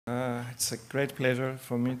It's a great pleasure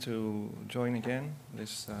for me to join again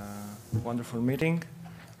this wonderful meeting.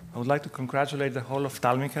 I would like to congratulate the whole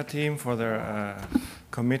ophthalmica team for their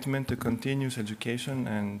commitment to continuous education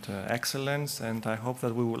and excellence, and I hope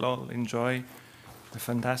that we will all enjoy a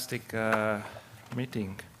fantastic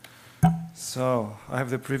meeting. So I have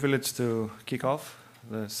the privilege to kick off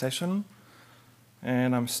the session,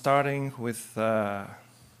 and I'm starting with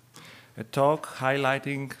a talk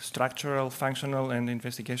highlighting structural, functional, and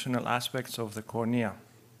investigational aspects of the cornea.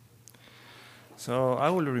 So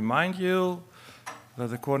I will remind you that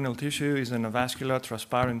the corneal tissue is an avascular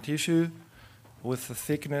transparent tissue with a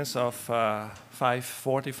thickness of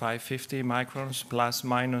 540, 550 microns plus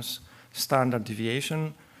minus standard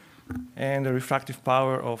deviation and a refractive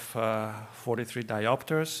power of 43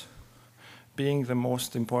 diopters, being the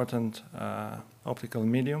most important optical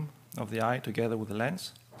medium of the eye together with the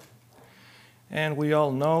lens. And we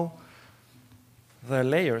all know the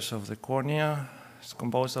layers of the cornea is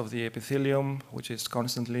composed of the epithelium, which is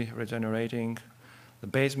constantly regenerating, the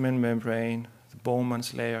basement membrane, the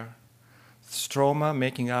Bowman's layer, the stroma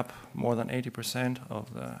making up more than 80%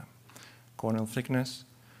 of the corneal thickness,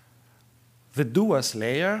 the Duas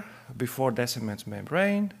layer before descendants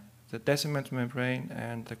membrane, the descendants membrane,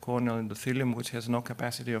 and the corneal endothelium, which has no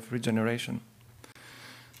capacity of regeneration.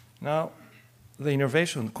 Now,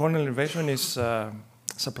 the corneal innervation is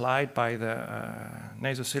supplied by the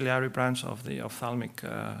nasociliary branch of the ophthalmic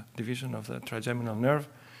division of the trigeminal nerve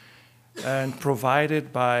and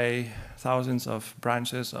provided by thousands of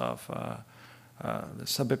branches of the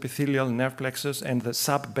subepithelial nerve plexus and the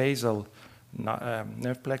subbasal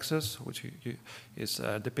nerve plexus, which is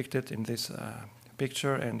depicted in this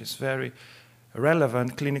picture and is very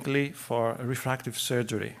relevant clinically for refractive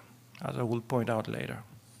surgery, as I will point out later.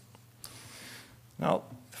 Now,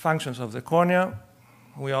 the functions of the cornea.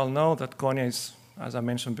 We all know that cornea is, as I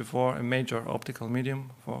mentioned before, a major optical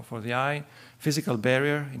medium for the eye, physical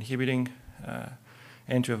barrier inhibiting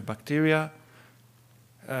entry of bacteria,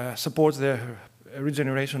 supports the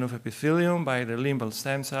regeneration of epithelium by the limbal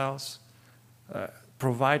stem cells,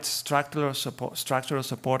 provides structural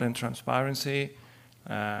support and transparency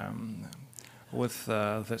with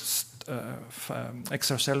the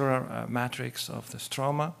extracellular matrix of the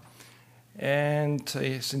stroma, and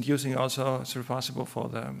is inducing also, it's responsible for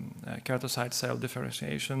the keratocyte cell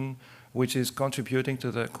differentiation, which is contributing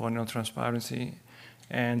to the corneal transparency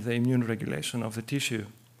and the immune regulation of the tissue.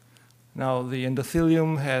 Now, the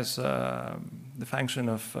endothelium has the function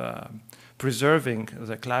of preserving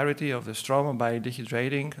the clarity of the stroma by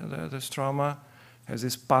dehydrating the stroma, has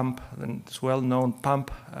this pump, this well-known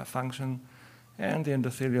pump function, and the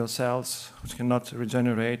endothelial cells, which cannot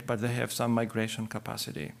regenerate, but they have some migration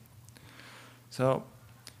capacity. So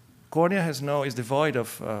cornea is devoid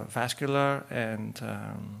of vascular and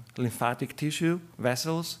lymphatic tissue,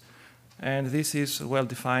 vessels, and this is well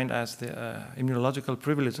defined as the immunological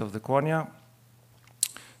privilege of the cornea.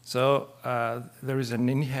 So there is an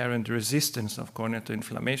inherent resistance of cornea to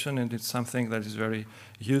inflammation, and it's something that is very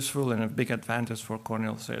useful and a big advantage for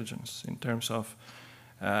corneal surgeons in terms of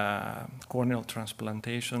corneal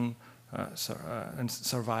transplantation and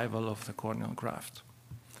survival of the corneal graft.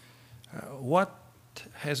 What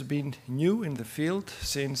has been new in the field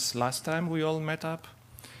since last time we all met up?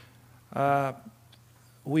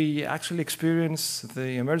 We actually experienced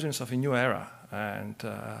the emergence of a new era, and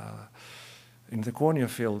in the cornea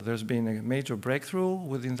field there's been a major breakthrough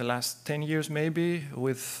within the last 10 years maybe,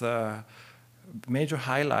 with major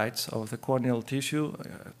highlights of the corneal tissue,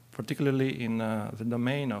 particularly in the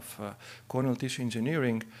domain of corneal tissue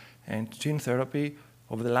engineering and gene therapy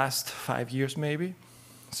over the last 5 years maybe.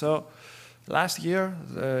 So last year,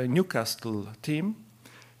 the Newcastle team,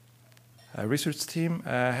 a research team,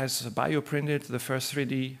 has bioprinted the first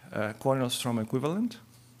 3D corneal stroma equivalent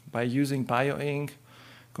by using bioink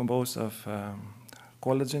composed of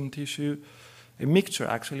collagen tissue, a mixture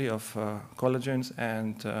actually of collagens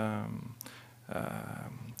and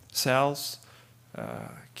cells,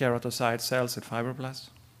 keratocyte cells and fibroblasts.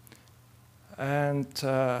 And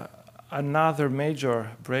another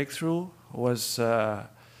major breakthrough was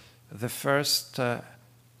the first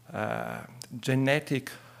genetic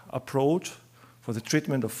approach for the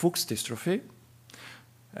treatment of Fuchs dystrophy.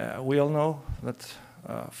 We all know that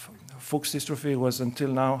Fuchs dystrophy was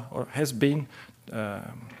until now, or has been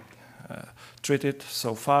treated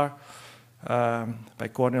so far by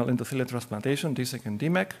corneal endothelial transplantation, DSEK and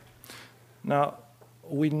DMEK. Now,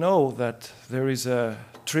 we know that there is a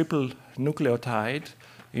triple nucleotide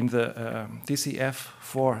in the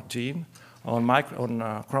TCF4 gene on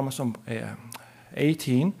chromosome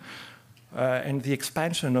 18, and the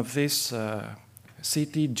expansion of this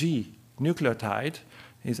CTG nucleotide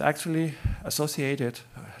is actually associated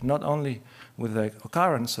not only with the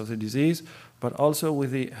occurrence of the disease, but also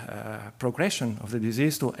with the progression of the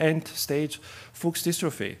disease to end-stage Fuchs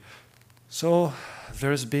dystrophy. So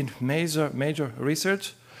there's been major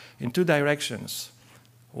research in two directions.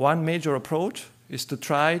 One major approach is to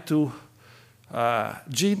try to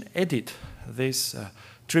gene edit this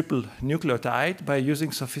triple nucleotide by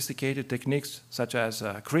using sophisticated techniques such as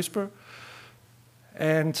CRISPR.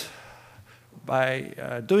 And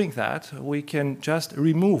by doing that, we can just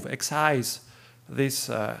excise this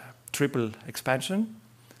triple expansion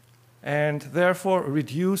and therefore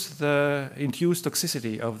reduce the induced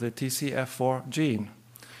toxicity of the TCF4 gene.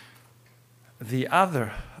 The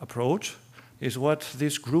other approach is what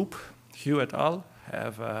this group, Hugh et al.,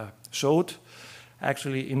 have showed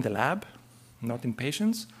actually in the lab, not in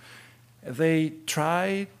patients. They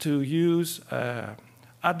try to use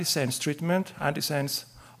antisense treatment, antisense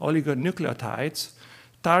oligonucleotides,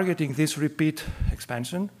 targeting this repeat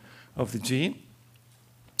expansion of the gene.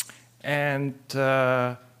 And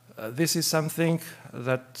this is something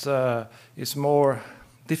that is more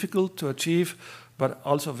difficult to achieve, but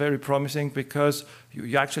also very promising because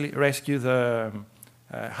you actually rescue the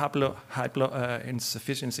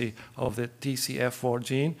haploinsufficiency of the TCF4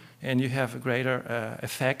 gene, and you have a greater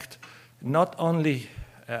effect, not only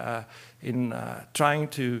in trying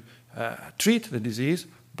to treat the disease,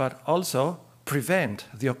 but also prevent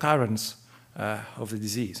the occurrence of the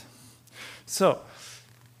disease. So,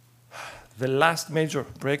 the last major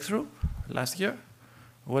breakthrough last year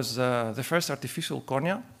was the first artificial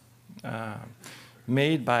cornea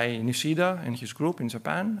made by Nishida and his group in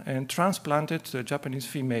Japan and transplanted to a Japanese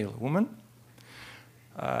female woman.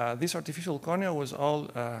 This artificial cornea was all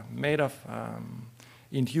made of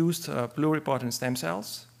induced pluripotent stem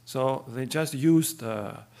cells. So they just used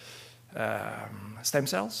stem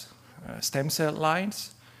cells, stem cell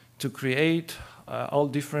lines, to create all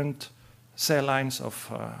different cell lines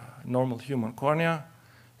of normal human cornea.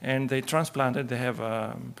 And they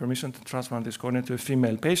have permission to transplant this cornea to a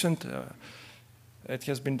female patient. It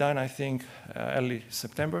has been done, I think, early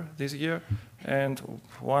September this year. And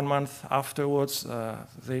 1 month afterwards,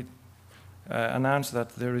 they announced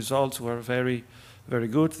that the results were very, very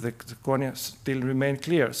good. The cornea still remained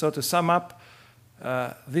clear. So to sum up,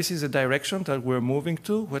 this is a direction that we're moving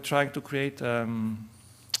to. We're trying to create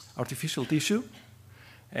artificial tissue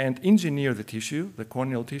and engineer the tissue, the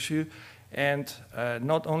corneal tissue, and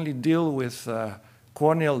not only deal with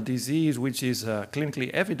corneal disease, which is clinically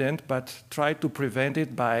evident, but try to prevent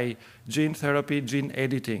it by gene therapy, gene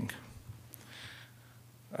editing.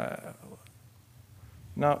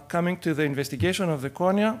 Now, coming to the investigation of the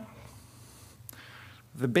cornea,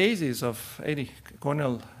 the basis of any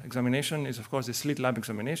corneal examination is, of course, the slit lamp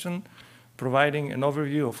examination, providing an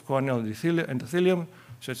overview of corneal endothelium,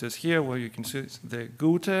 such as here, where you can see the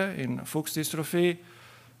Gute in Fuchs dystrophy,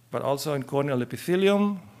 but also in corneal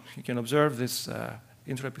epithelium. You can observe this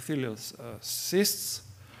intraepithelial cysts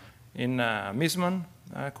in Meesmann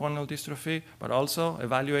corneal dystrophy, but also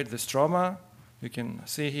evaluate the stroma. You can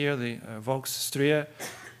see here the Vaux stria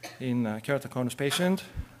in keratoconus patient.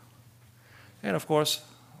 And of course,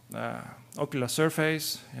 ocular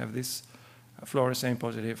surface, you have this fluorescein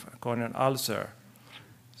positive corneal ulcer.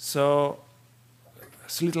 So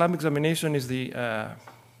slit lamp examination is the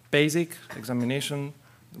basic examination.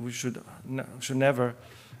 We should never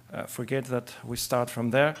forget that we start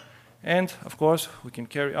from there. And of course, we can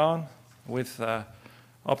carry on with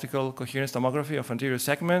optical coherence tomography of anterior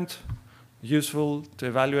segment, useful to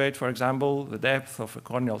evaluate, for example, the depth of a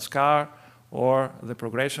corneal scar or the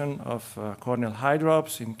progression of corneal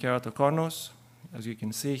hydrops in keratoconus, as you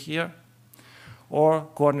can see here, or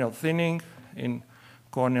corneal thinning in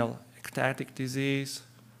corneal ectatic disease,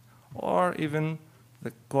 or even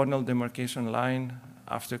the corneal demarcation line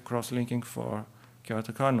after cross-linking for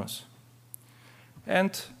keratoconus.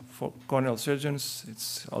 And for corneal surgeons,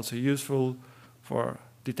 it's also useful for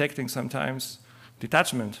detecting sometimes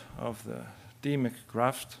detachment of the DMEC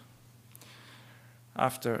graft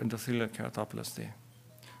after endothelial keratoplasty.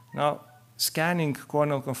 Now, scanning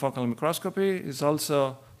corneal confocal microscopy is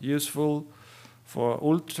also useful for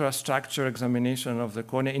ultrastructure examination of the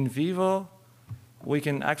cornea in vivo. We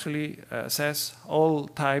can actually assess all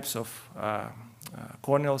types of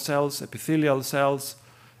corneal cells, epithelial cells,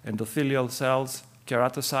 endothelial cells,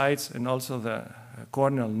 keratocytes, and also the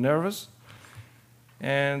corneal nerves.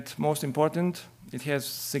 And most important, it has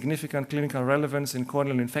significant clinical relevance in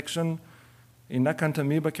corneal infection. In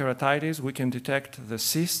acanthamoeba keratitis, we can detect the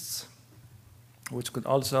cysts, which could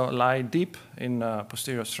also lie deep in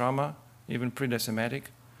posterior stroma, even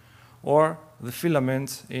predesematic. or the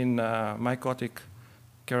filaments in mycotic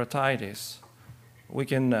keratitis. We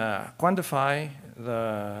can quantify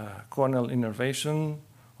the corneal innervation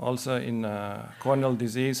also in corneal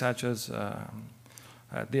disease such as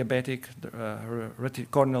diabetic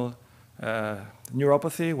corneal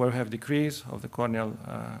neuropathy, where we have decrease of the corneal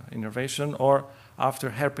innervation, or after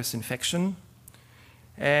herpes infection.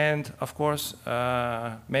 And of course,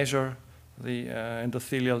 measure the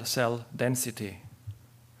endothelial cell density.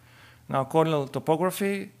 Now, corneal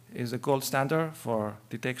topography is a gold standard for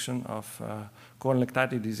detection of corneal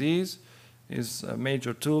ectatic disease. Is a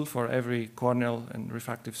major tool for every corneal and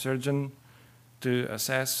refractive surgeon to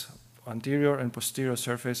assess anterior and posterior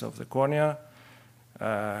surface of the cornea,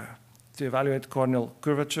 to evaluate corneal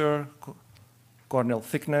curvature, corneal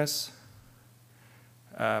thickness,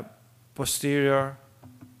 anterior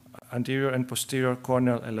and posterior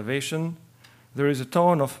corneal elevation. There is a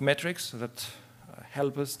ton of metrics that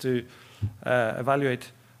help us to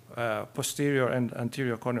evaluate posterior and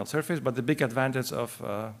anterior corneal surface, but the big advantage of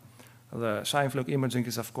the Scheimpflug imaging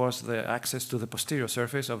is, of course, the access to the posterior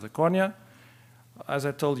surface of the cornea. As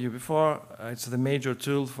I told you before, it's the major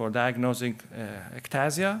tool for diagnosing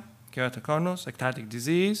ectasia, keratoconus, ectatic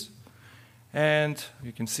disease. And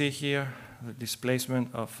you can see here the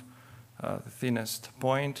displacement of the thinnest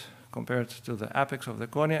point compared to the apex of the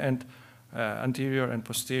cornea, and anterior and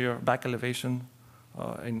posterior back elevation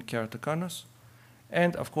in keratoconus.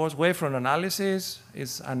 And of course, wavefront analysis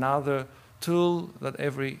is another tool that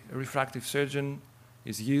every refractive surgeon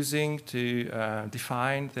is using to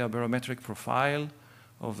define the barometric profile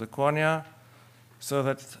of the cornea so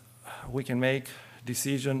that we can make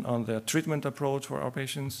decision on the treatment approach for our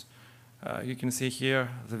patients. You can see here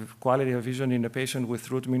the quality of vision in a patient with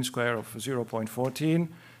root mean square of 0.14.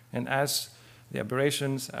 And as the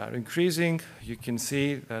aberrations are increasing, you can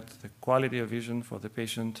see that the quality of vision for the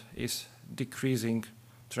patient is decreasing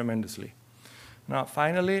tremendously. Now,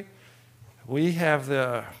 finally, we have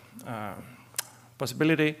the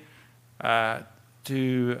possibility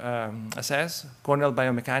to assess corneal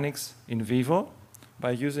biomechanics in vivo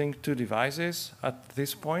by using two devices at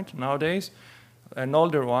this point nowadays. An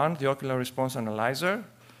older one, the ocular response analyzer,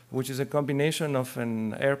 which is a combination of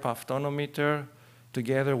an air puff tonometer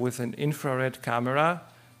together with an infrared camera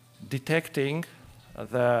detecting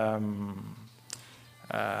the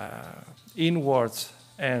inwards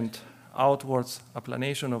and outwards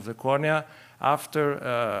applanation of the cornea after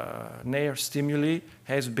NAIR stimuli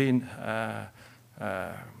has been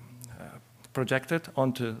projected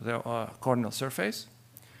onto the corneal surface.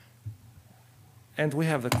 And we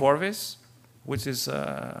have the Corvis, which is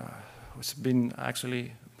has been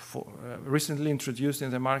actually recently introduced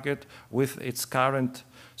in the market with its current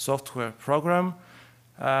software program.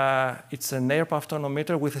 It's an air puff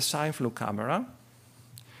tonometer with a Scheimpflug camera.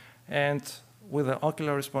 And with the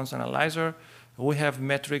ocular response analyzer, we have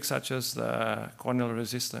metrics such as the corneal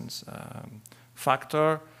resistance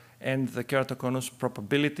factor and the keratoconus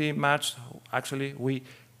probability match. Actually, we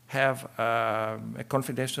have a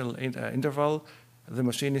confidential interval. The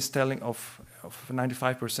machine is telling of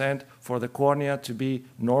 95% for the cornea to be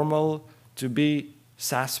normal, to be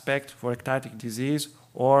suspect for ectatic disease,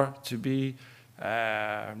 or to be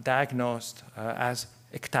diagnosed as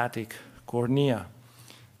ectatic cornea.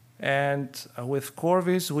 And with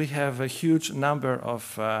Corvis, we have a huge number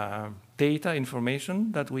of data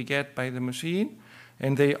information that we get by the machine,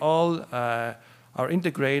 and they all are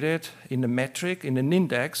integrated in a metric, in an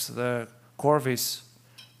index, the Corvis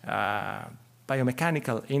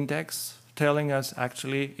biomechanical index, telling us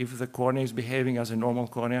actually if the cornea is behaving as a normal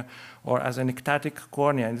cornea or as an ectatic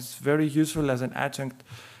cornea. And it's very useful as an adjunct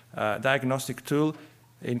diagnostic tool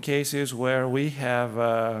in cases where we have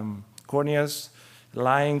corneas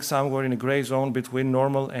lying somewhere in a gray zone between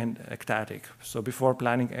normal and ectatic, so before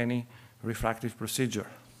planning any refractive procedure.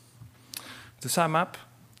 To sum up,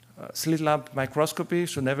 slit lamp microscopy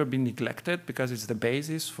should never be neglected because it's the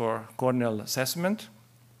basis for corneal assessment.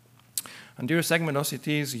 Anterior segment OCT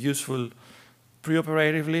is useful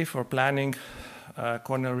preoperatively for planning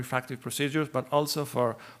corneal refractive procedures, but also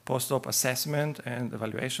for post-op assessment and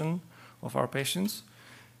evaluation of our patients.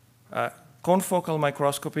 Confocal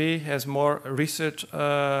microscopy has more research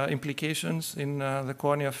implications in the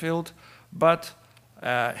cornea field, but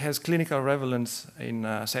has clinical relevance in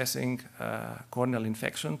assessing corneal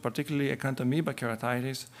infection, particularly acanthamoeba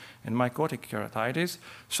keratitis and mycotic keratitis.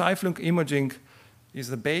 Scheimpflug imaging is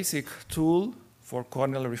the basic tool for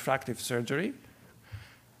corneal refractive surgery,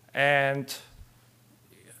 and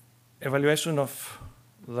evaluation of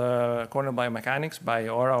the corneal biomechanics by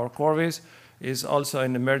Aura or Corvis is also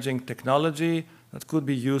an emerging technology that could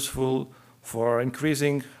be useful for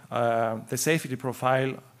increasing the safety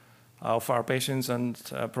profile of our patients and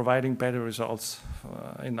providing better results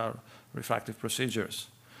in our refractive procedures.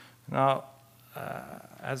 Now,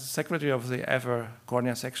 as Secretary of the EVER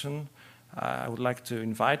Cornea section, I would like to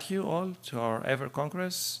invite you all to our EVER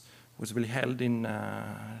Congress, which will be held in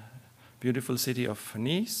beautiful city of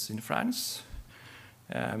Nice in France,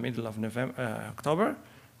 middle of October.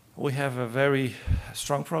 We have a very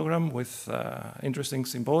strong program with interesting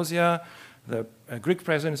symposia. The Greek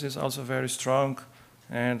presence is also very strong,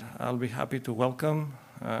 and I'll be happy to welcome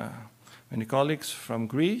many colleagues from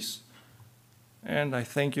Greece. And I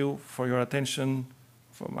thank you for your attention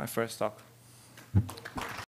for my first talk.